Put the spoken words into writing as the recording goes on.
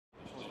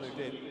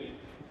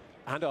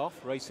And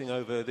off, racing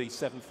over the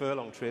 7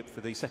 furlong trip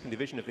for the second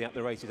division of the At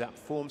the Races App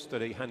Form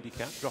Study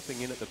handicap,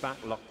 dropping in at the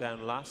back,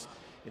 Lockdown Lass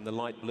in the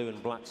light blue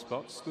and black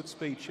spots. Good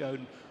speed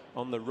shown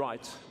on the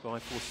right by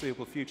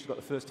Foreseeable Future. Got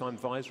the first time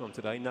visor on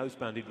today, nose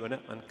banded runner,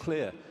 and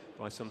clear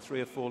by some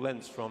 3 or 4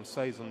 lengths from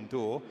Saison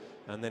d'Or.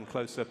 And then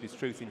close up is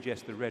Truth in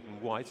Jest, the red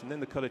and white. And then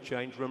the colour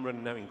change, Rum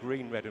Runner now in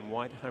green, red and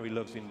white. Harry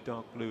Love's in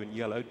dark blue and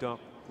yellow, dark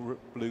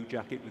blue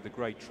jacket with the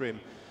grey trim.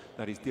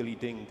 That is Dilly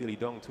Ding, Dilly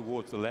Dong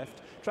towards the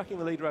left. Tracking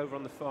the leader over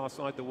on the far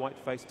side, the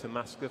white-faced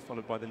Tamaska,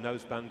 followed by the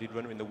nose-banded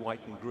runner in the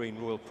white and green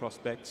Royal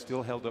Prospect.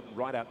 Still held up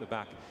right out the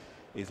back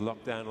is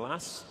Lockdown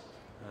Lass,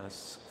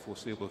 as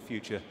Foreseeable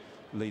Future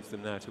leads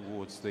them now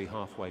towards the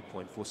halfway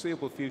point.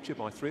 Foreseeable Future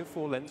by 3 or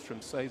 4 lengths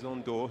from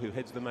Saison d'Or, who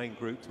heads the main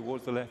group.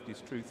 Towards the left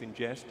is Truth in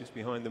Jest, just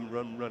behind them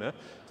Rum Runner.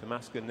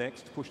 Tamaska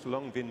next, pushed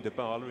along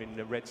Vindabala in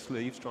the red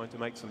sleeves, trying to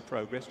make some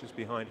progress, just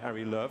behind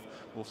Harry Love.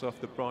 Also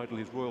off the bridle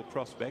is Royal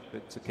Prospect,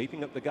 but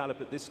keeping up the gallop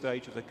at this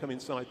stage as they come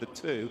inside the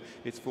 2,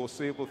 it's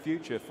Foreseeable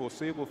Future.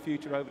 Foreseeable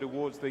Future over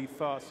towards the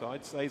far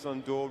side, Saison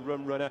d'Or,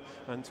 Rum Runner,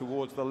 and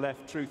towards the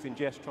left, Truth in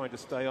Jest trying to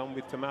stay on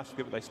with Tamaska,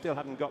 but they still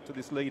haven't got to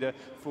this leader,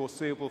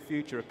 Foreseeable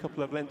Future. A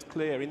couple of lengths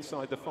clear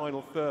inside the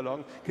final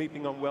furlong,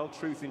 keeping on well,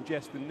 Truth in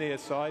Jest the near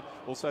side.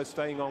 Also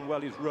staying on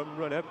well is Rum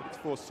Runner, but it's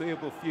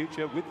Foreseeable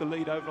Future with the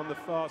lead over on the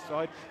far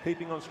side,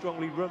 keeping on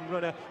strongly Rum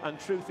Runner and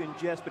Truth in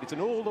Jest, but it's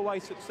an all-the-way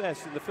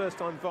success in the first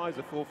time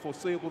visor for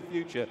Foreseeable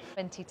Future.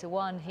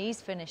 20-1, he's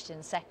finished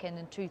in second,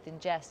 and Truth in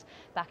Jest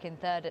back in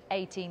third at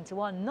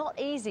 18-1. Not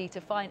easy to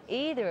find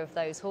either of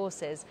those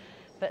horses,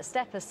 but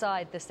step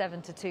aside the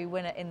 7-2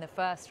 winner in the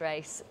first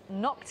race,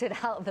 knocked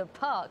it out of the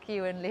park,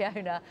 you and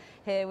Leona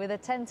here with a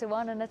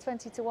 10-1 and a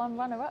 20-1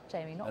 runner-up,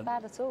 Jamie. Not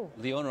bad at all.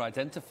 Leona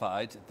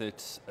identified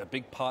that a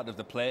big part of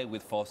the play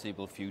with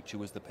Foreseeable Future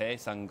was the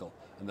pace angle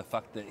and the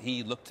fact that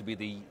he looked to be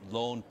the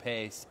lone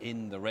pace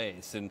in the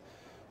race. And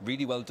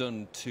really well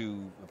done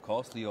to, of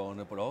course,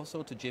 Leona, but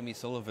also to Jimmy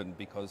Sullivan,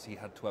 because he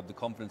had to have the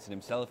confidence in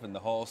himself and the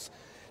horse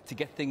to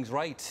get things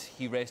right.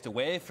 He raced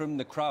away from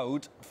the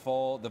crowd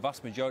for the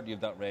vast majority of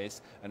that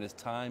race and has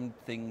timed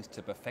things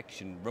to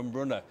perfection. Rum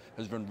Runner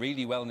has run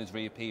really well in his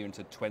reappearance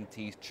at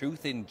 20s.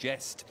 Truth in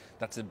Jest,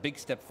 that's a big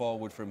step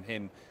forward from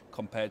him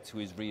compared to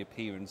his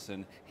reappearance,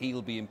 and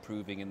he'll be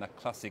improving in that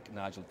classic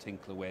Nigel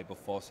Tinkler way. But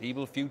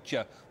Foreseeable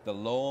Future, the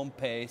lone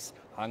pace,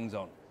 hangs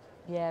on.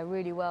 Yeah,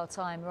 really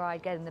well-timed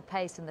ride, getting the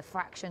pace and the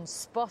fraction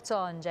spot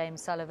on.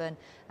 James Sullivan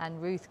and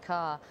Ruth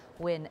Carr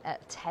win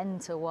at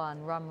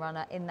 10-1. Rum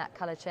Runner in that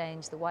colour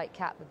change, the white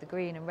cap with the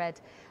green and red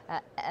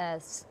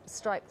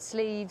striped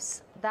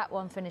sleeves. That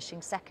one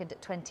finishing second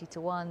at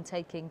 20-1,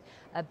 taking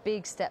a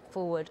big step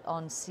forward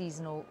on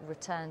seasonal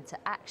return to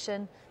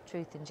action.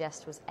 Truth in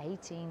Jest was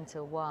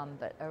 18-1,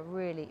 but a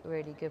really,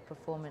 really good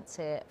performance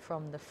here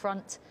from the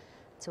front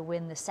to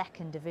win the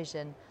second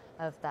division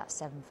of that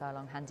 7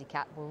 furlong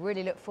handicap. We'll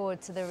really look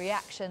forward to the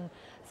reaction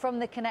from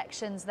the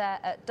connections there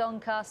at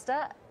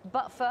Doncaster.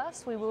 But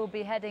first, we will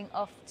be heading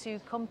off to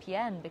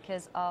Compiègne,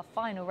 because our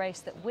final race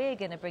that we're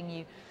going to bring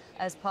you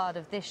as part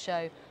of this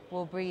show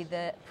will be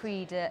the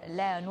Prix de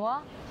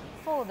Léonois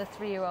for the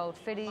 3-year-old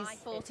fillies.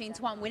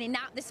 14-1 winning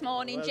that this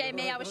morning,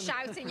 Jamie. I was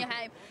shouting you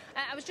home.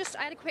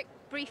 I had a quick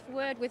brief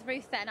word with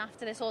Ruth then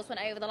after this horse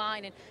went over the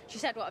line, and she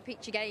said what a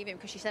picture you gave him,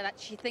 because she said that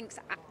she thinks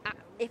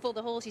if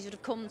other horses would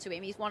have come to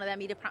him, he's one of them,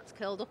 he'd have perhaps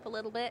curled up a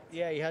little bit.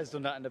 Yeah, he has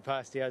done that in the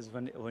past. He has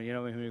when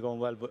you're going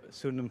well, but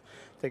soon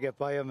they get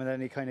by him and then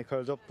he kind of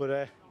curls up.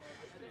 But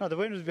no, the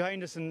wind was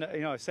behind us, and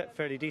set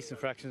fairly decent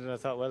fractions, and I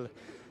thought, well,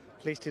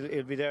 at least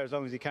he'll be there as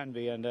long as he can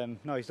be, and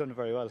no, he's done it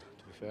very well, to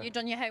be fair. You've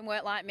done your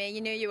homework like me. You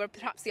knew you were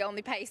perhaps the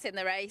only pace in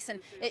the race, and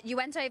you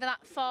went over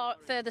that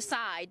further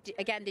side.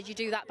 Again, did you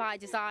do that by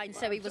design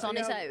so he was on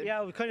his own? Yeah,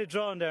 I was kind of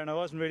drawn there, and I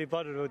wasn't really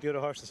bothered about the other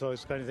horses, so I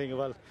was kind of thinking,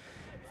 well,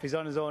 if he's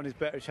on his own, he's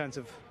better chance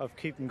of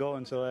keeping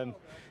going. So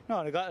no,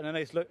 I got in a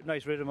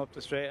nice rhythm up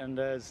the straight, and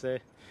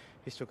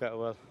he struck out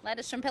well. Led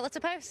us from pillar to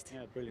post.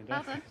 Yeah, brilliant.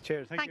 Well done.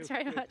 Cheers, thank you. Thanks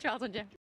very much. Well done, Jim.